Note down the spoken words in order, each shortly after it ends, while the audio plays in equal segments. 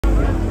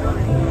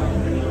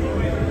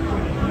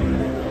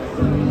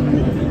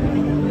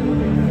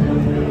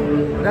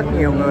rất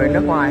nhiều người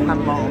nước ngoài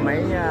hâm mộ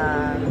mấy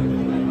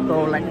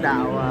cô lãnh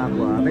đạo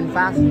của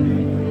VinFast.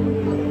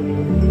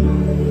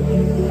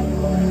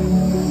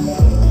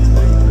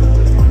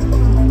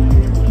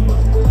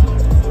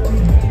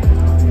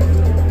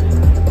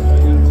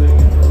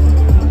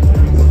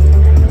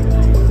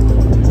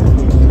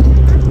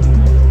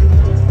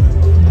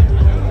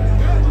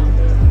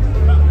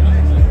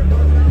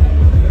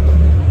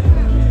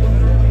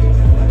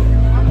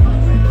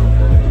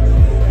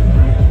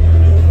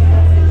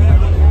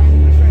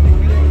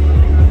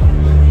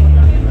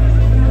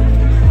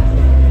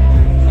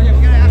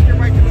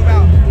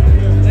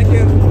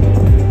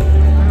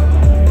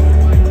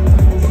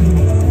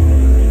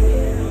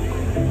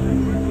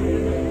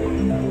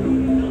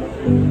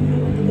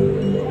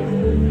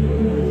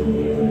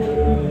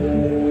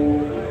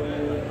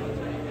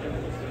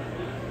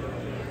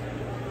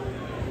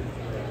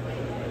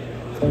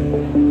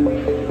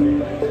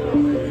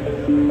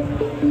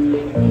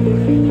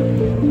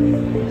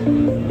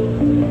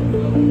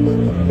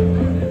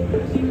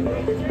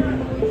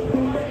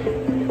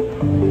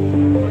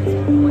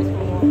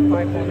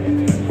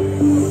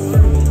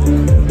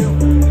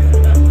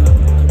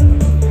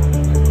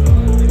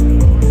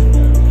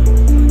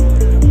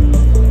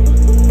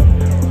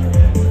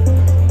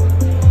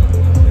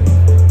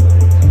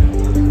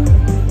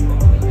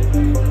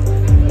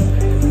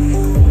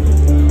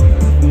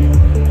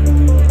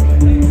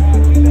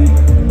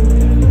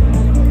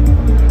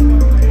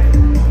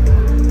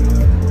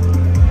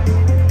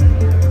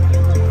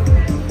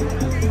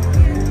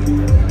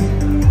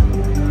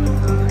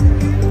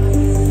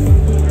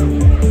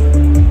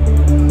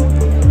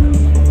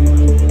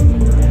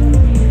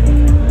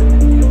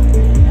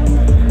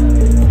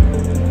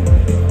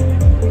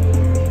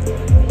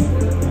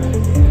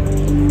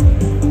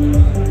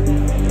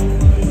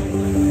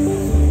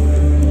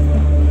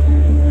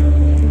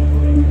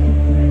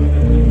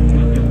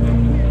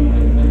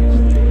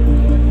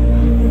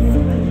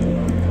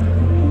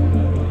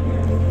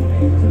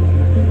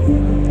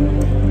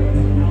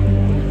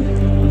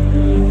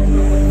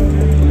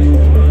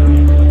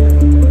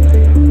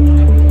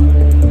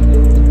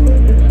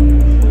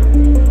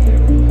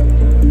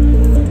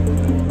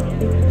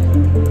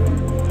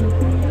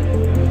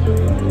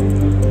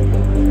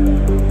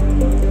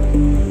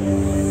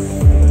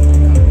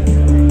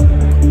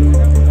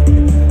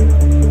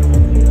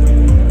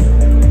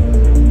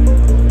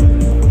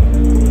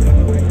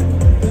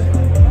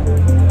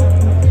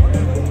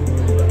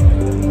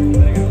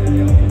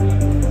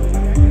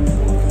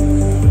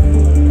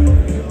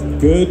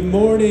 Good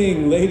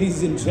morning,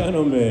 ladies and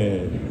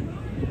gentlemen.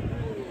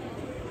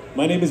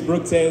 My name is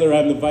Brooke Taylor.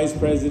 I'm the Vice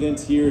President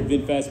here at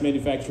VinFast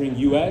Manufacturing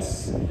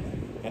US,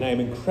 and I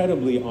am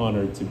incredibly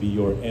honored to be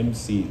your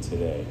MC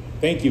today.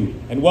 Thank you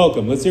and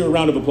welcome. Let's hear a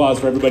round of applause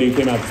for everybody who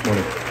came out this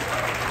morning.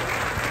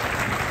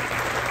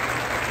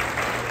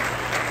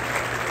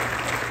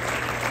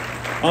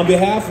 On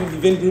behalf of the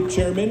Vin Group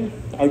Chairman,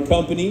 our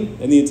company,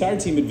 and the entire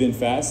team at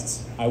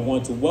VinFast, I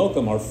want to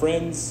welcome our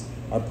friends,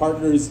 our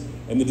partners,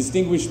 and the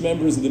distinguished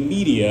members of the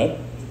media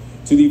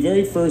to the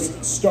very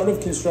first start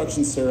of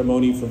construction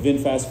ceremony for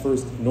VinFast's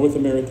first North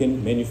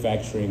American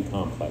manufacturing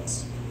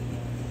complex.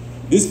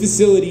 This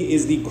facility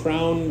is the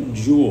crown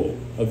jewel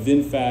of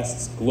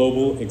VinFast's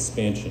global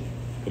expansion.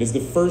 It is the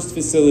first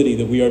facility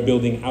that we are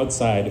building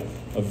outside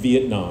of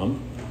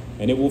Vietnam,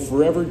 and it will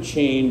forever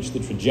change the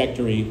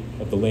trajectory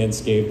of the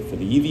landscape for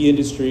the EV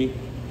industry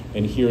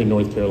and here in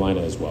North Carolina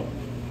as well.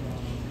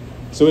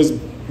 So as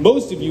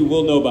most of you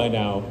will know by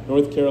now,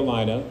 North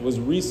Carolina was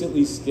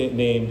recently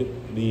named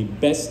the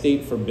best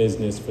state for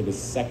business for the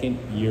second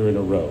year in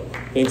a row,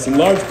 thanks in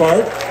large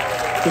part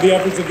to the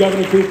efforts of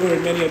Governor Cooper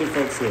and many other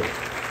folks here.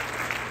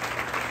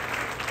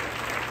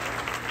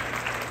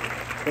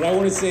 But I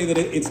want to say that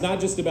it's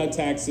not just about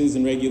taxes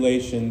and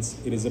regulations,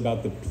 it is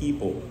about the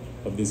people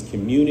of this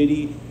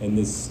community and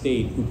this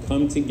state who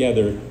come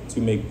together to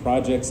make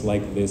projects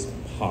like this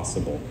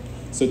possible.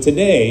 So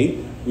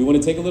today, we want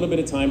to take a little bit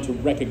of time to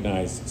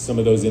recognize some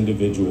of those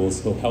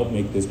individuals who help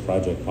make this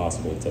project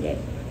possible today.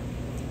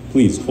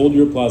 Please hold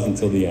your applause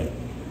until the end.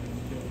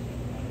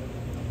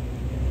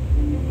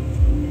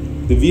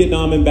 The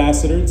Vietnam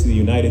Ambassador to the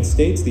United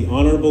States, the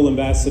Honorable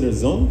Ambassador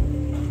Zong.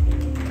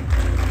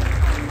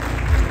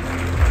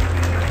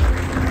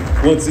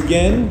 Once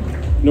again,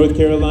 North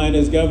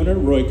Carolina's Governor,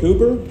 Roy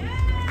Cooper.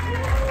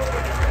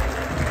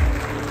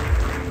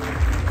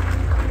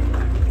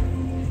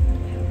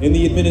 In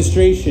the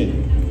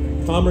administration,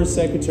 Commerce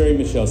Secretary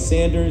Michelle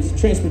Sanders,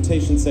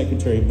 Transportation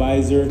Secretary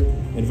Visor,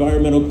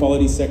 Environmental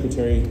Quality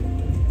Secretary,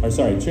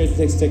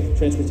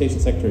 Transportation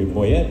Secretary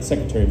Boyette,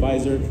 Secretary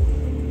Visor,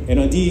 and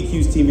on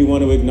DEQ's team we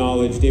want to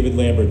acknowledge David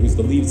Lambert, who's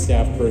the lead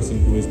staff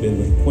person who has been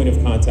the point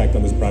of contact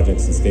on this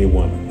project since day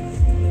one.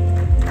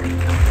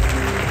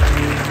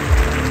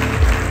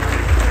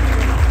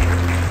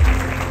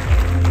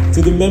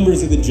 To the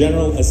members of the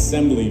General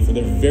Assembly for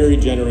their very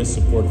generous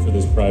support for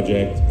this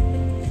project,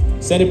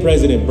 Senate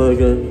President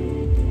Berger,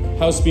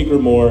 House Speaker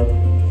Moore,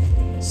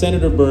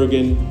 Senator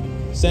Bergen,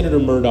 Senator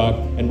Murdoch,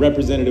 and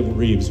Representative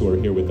Reeves, who are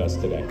here with us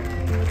today.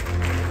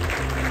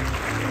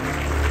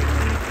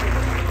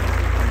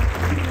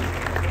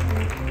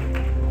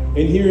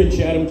 And here in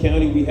Chatham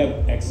County, we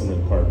have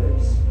excellent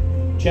partners.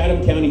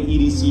 Chatham County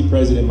EDC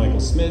President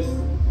Michael Smith,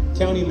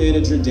 County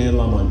Manager Dan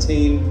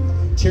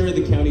LaMontagne, Chair of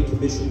the County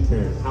Commission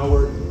Karen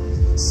Howard,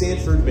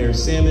 Sanford Mayor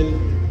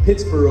Salmon,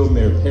 Pittsburgh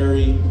Mayor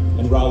Perry,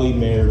 and Raleigh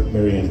Mayor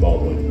Marianne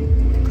Baldwin.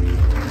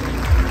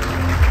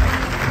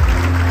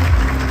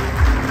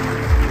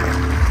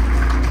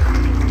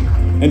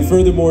 And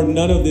furthermore,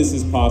 none of this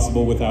is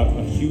possible without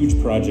a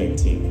huge project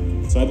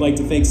team. So I'd like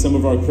to thank some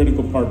of our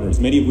critical partners,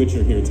 many of which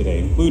are here today,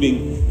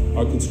 including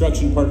our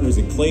construction partners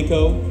at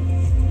Clayco,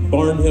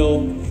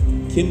 Barnhill,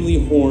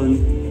 Kinley Horn,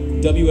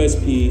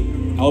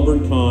 WSP,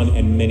 Albert Kahn,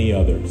 and many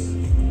others.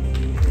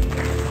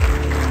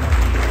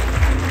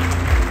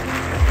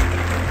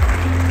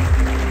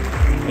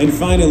 And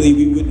finally,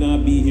 we would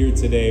not be here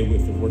today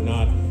if it were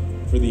not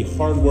for the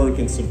hard work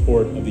and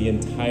support of the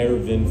entire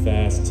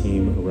VinFast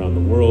team around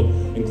the world,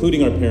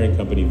 including our parent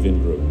company,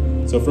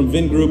 Vingroup. So from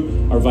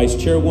Vingroup, our Vice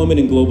Chairwoman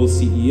and Global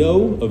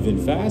CEO of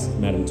VinFast,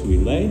 Madam Tui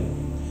Lei,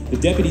 the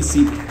Deputy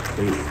CEO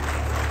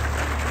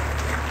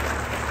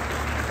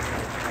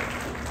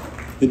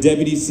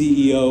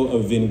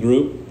of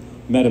Vingroup,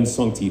 Madam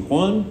Song Ti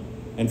Huan,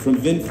 and from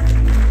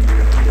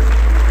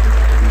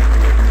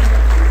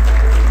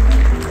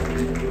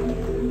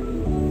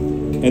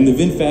and the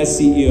VinFast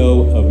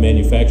CEO of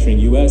Manufacturing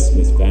US,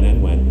 Ms. Van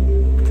An Wen.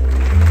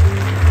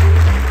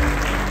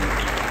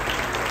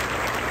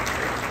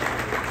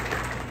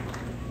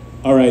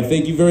 All right,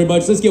 thank you very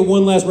much. Let's get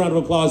one last round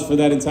of applause for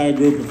that entire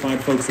group of fine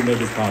folks who made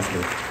this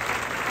possible.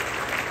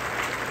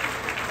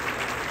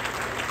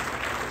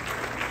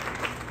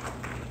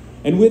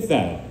 And with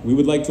that, we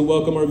would like to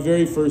welcome our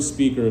very first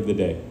speaker of the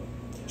day.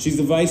 She's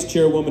the Vice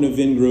Chairwoman of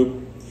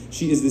Vingroup.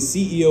 She is the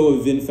CEO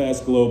of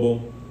VinFast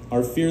Global,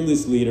 our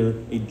fearless leader,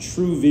 a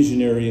true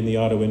visionary in the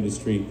auto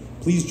industry.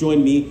 Please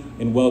join me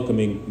in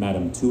welcoming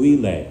Madam Tui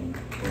Lei.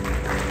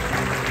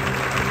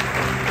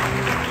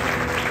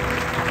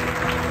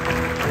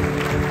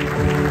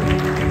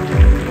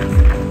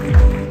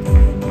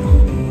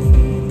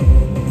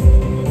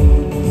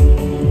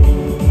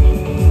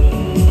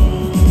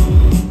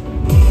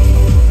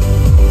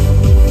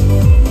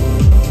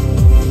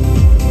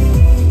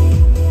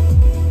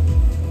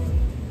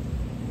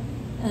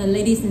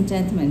 Ladies and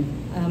gentlemen,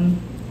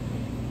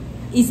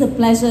 it's a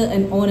pleasure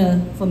and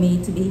honor for me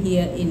to be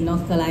here in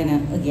North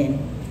Carolina again.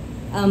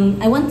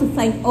 I want to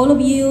thank all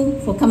of you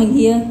for coming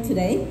here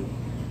today,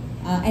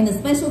 and a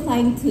special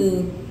thank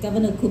to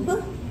Governor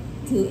Cooper,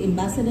 to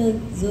Ambassador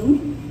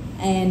Zoom,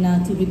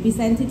 and to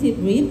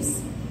Representative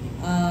Reeves,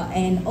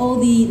 and all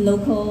the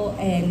local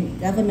and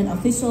government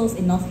officials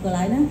in North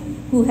Carolina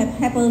who have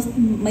helped us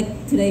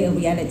make today a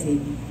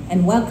reality,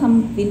 and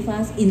welcome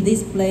VinFast in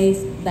this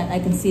place that I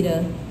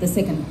consider the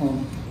second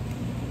home.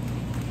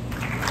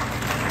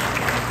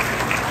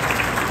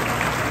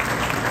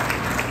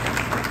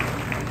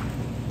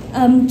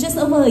 Just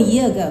over a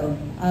year ago,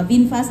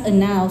 VinFast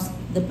announced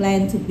the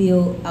plan to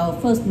build our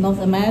first North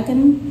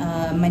American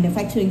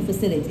manufacturing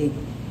facility.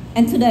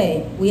 And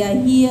today, we are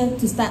here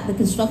to start the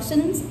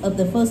construction of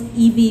the first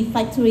EV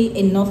factory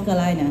in North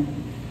Carolina,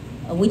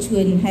 which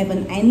will have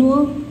an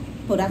annual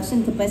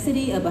production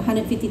capacity of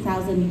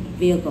 150,000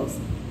 vehicles.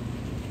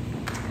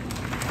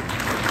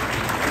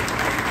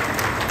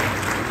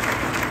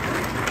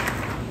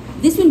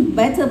 This will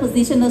better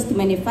position us to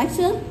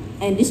manufacture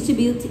and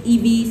distribute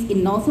EVs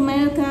in North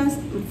America's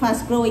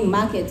fast-growing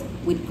market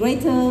with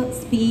greater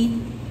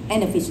speed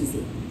and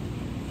efficiency.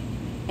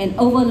 And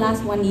over the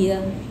last 1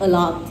 year, a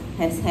lot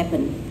has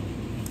happened.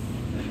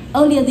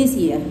 Earlier this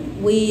year,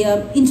 we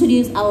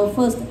introduced our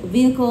first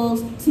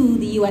vehicles to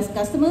the US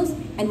customers,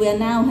 and we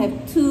now have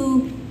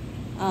 2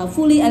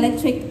 fully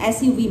electric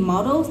SUV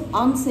models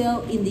on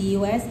sale in the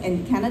US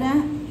and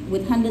Canada,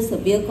 with hundreds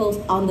of vehicles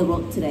on the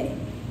road today,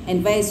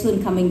 and very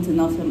soon coming to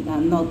North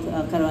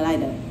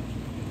Carolina.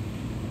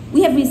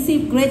 We have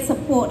received great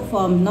support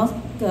from North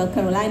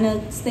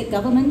Carolina state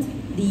government,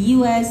 the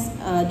US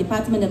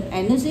Department of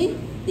Energy,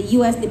 the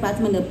US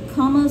Department of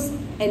Commerce,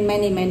 and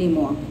many, many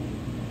more.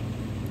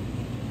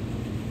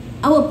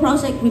 Our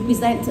project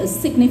represents a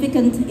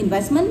significant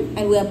investment,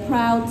 and we are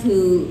proud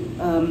to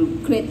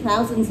create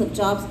thousands of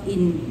jobs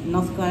in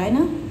North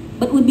Carolina.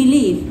 But we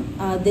believe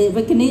the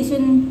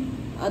recognition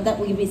that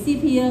we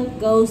receive here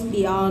goes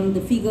beyond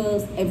the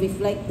figures and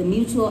reflect the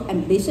mutual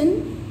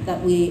ambition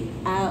that we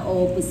are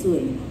all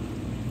pursuing.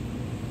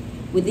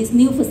 With this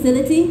new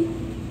facility,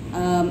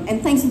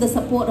 and thanks to the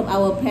support of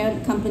our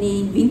parent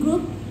company,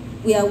 Vingroup,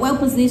 we are well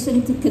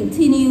positioned to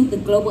continue the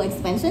global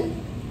expansion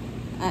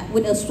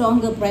with a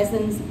stronger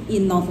presence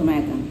in North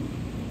America.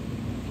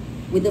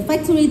 With the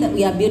factory that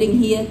we are building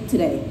here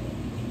today,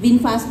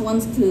 VinFast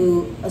wants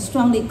to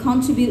strongly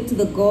contribute to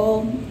the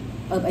goal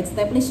of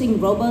establishing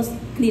robust,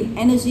 clean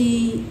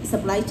energy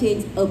supply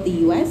chains of the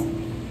US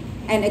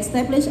and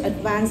establish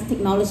advanced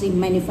technology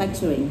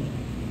manufacturing.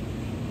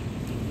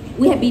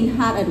 We have been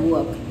hard at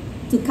work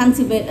to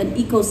cultivate an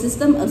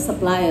ecosystem of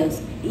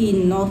suppliers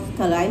in North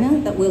Carolina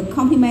that will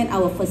complement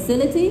our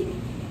facility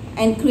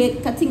and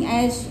create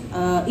cutting-edge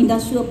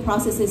industrial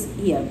processes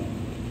here.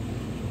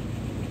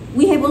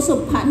 We have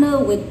also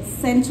partnered with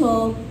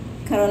Central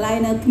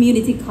Carolina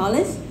Community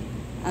College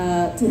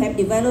to have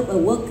developed a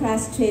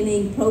world-class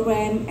training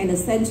program and a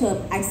center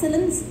of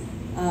excellence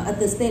at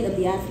the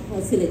state-of-the-art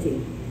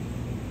facility.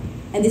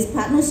 And this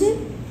partnership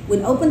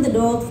will open the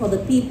door for the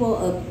people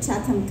of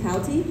Chatham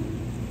County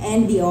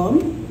and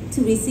beyond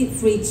to receive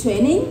free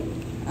training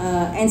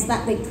and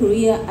start their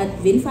career at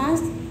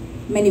VinFast,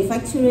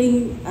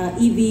 manufacturing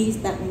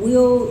EVs that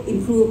will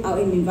improve our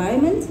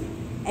environment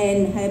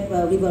and have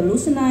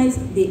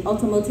revolutionized the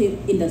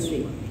automotive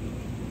industry.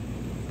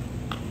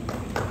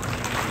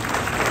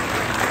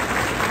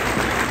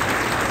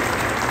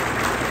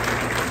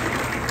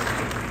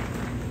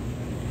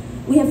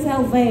 We have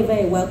felt very,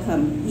 very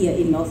welcome here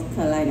in North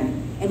Carolina,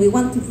 and we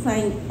want to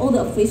thank all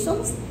the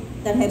officials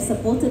that have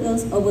supported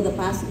us over the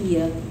past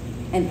year,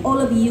 and all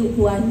of you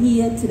who are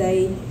here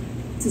today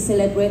to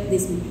celebrate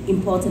this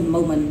important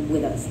moment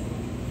with us.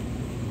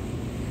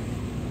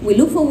 We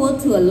look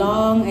forward to a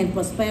long and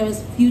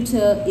prosperous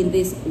future in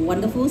this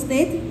wonderful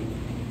state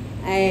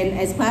and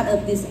as part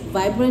of this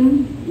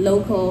vibrant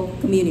local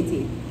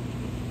community.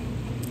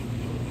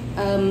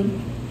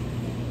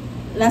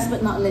 Last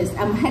but not least,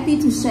 I'm happy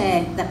to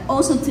share that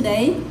also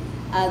today,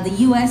 the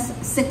U.S.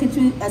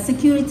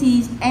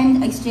 Securities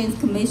and Exchange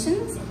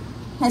Commission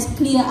has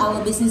cleared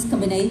our business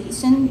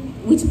combination,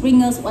 which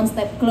brings us one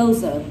step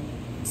closer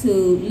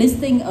to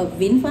listing of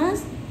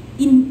VinFast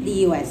in the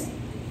U.S.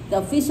 The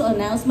official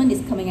announcement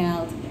is coming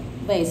out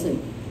very soon.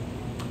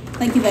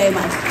 Thank you very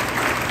much.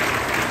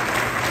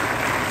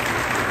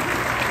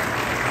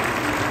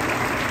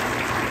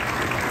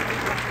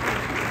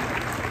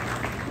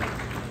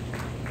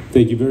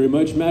 Thank you very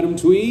much, Madam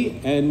Thuy.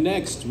 And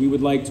next, we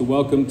would like to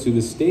welcome to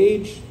the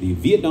stage the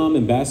Vietnam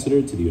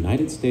Ambassador to the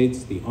United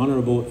States, the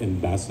Honorable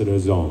Ambassador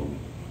Zong.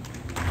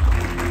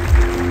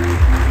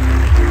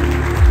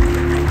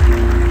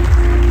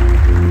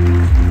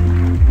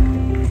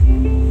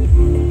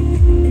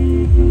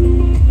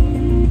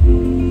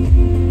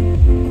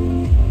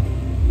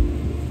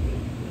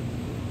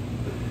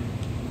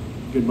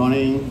 Good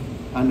morning,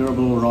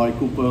 Honorable Roy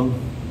Cooper,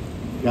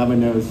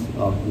 Governors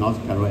of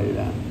North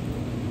Carolina,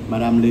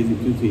 Madam Lê Thị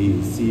Thu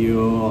Thủy,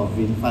 CEO of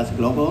VinFast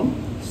Global,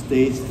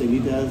 state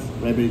leaders,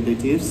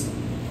 representatives,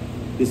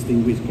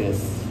 distinguished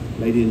guests,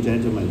 ladies and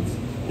gentlemen.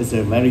 It's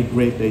a very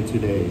great day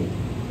today.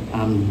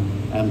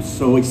 I'm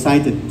so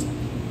excited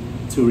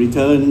to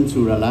return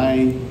to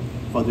Raleigh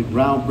for the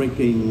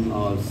groundbreaking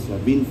of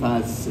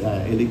VinFast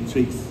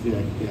electric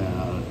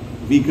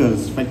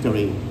vehicles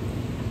factory.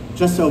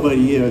 Just over a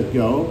year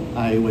ago,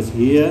 I was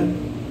here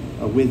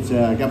with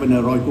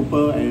Governor Roy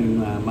Cooper and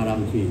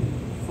Madam Thuy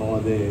for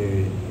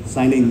the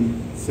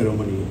signing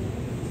ceremony.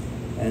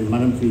 And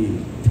Madam Thuy,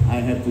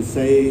 I have to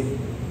say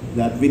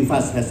that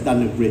VinFast has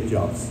done a great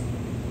job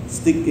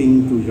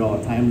sticking to your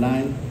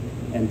timeline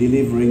and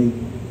delivering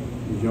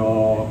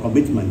your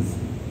commitments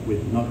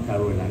with North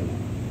Carolina.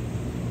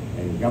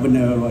 And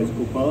Governor Roy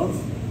Cooper,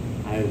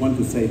 I want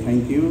to say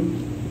thank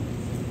you.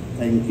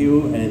 Thank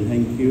you,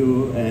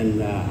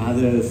 and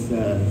others,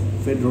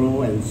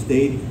 federal and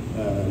state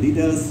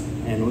leaders,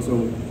 and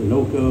also the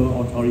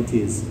local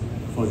authorities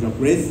for your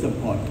great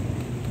support,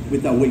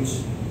 without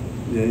which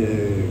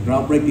the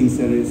groundbreaking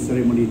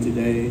ceremony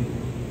today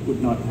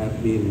would not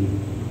have been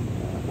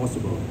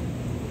possible.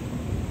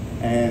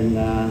 And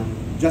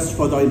just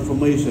for the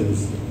information,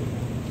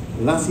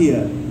 last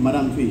year,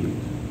 Madam Thuy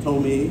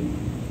told me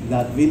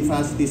that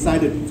VinFast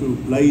decided to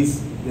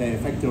place their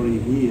factory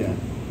here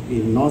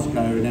in North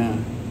Carolina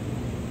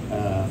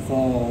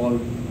for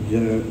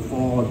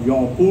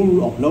your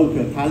pool of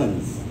local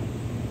talents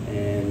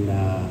and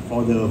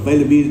for the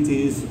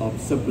availabilities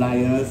of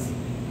suppliers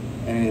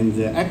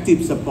and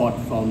active support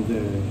from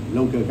the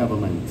local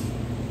government.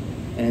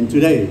 And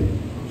today,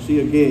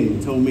 she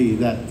again told me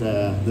that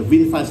the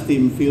VinFast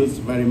team feels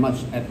very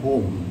much at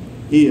home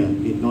here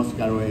in North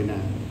Carolina.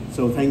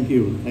 So thank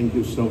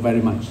you so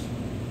very much.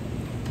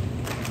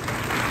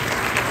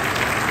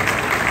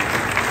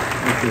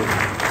 Thank you.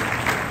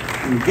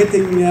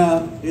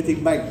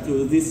 Getting back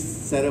to this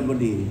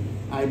ceremony,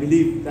 I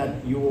believe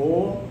that you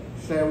all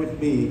share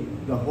with me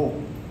the hope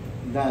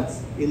that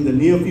in the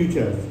near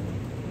future,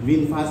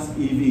 VinFast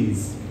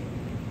EVs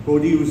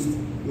produced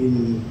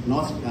in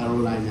North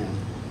Carolina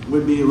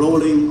will be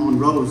rolling on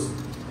roads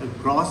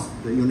across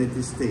the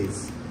United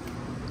States,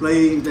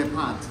 playing their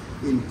part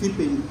in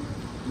keeping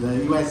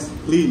the US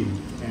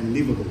clean and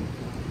livable.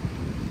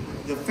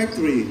 The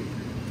factory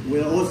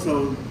will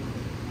also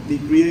be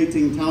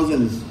creating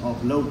thousands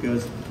of local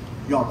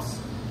jobs,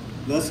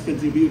 thus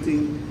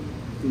contributing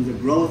to the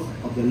growth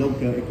of the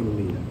local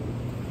economy.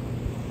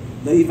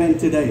 The event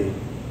today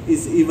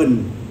is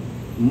even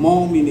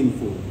more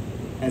meaningful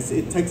as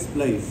it takes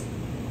place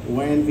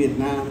when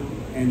Vietnam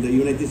and the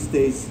United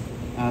States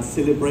are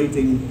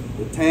celebrating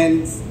the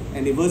 10th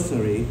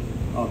anniversary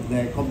of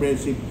their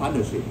comprehensive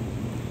partnership.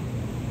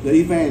 The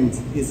event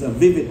is a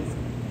vivid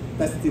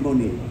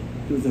testimony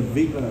to the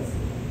vigorous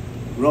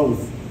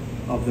growth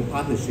of the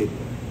partnership.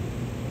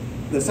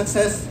 The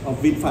success of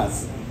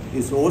VinFast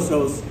is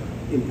also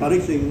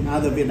encouraging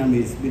other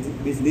Vietnamese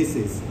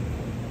businesses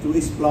to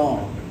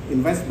explore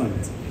investment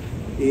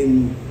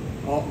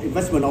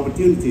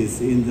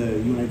opportunities in the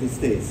United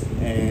States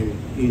and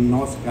in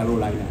North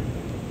Carolina.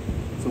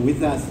 So with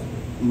that,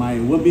 my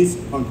warmest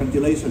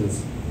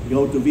congratulations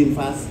go to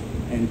VinFast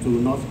and to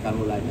North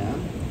Carolina.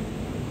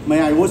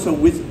 May I also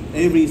wish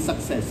every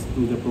success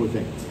to the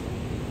project.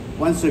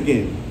 Once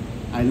again,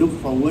 I look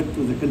forward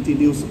to the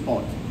continued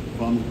support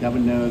from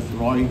Governor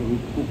Roy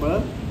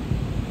Cooper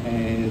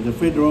and the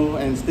federal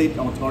and state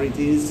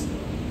authorities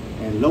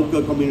and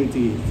local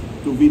communities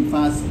to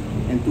VinFast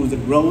and to the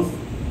growth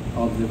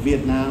of the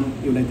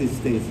Vietnam-United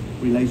States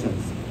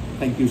relations.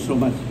 Thank you so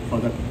much for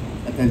the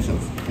attention.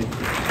 Thank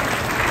you.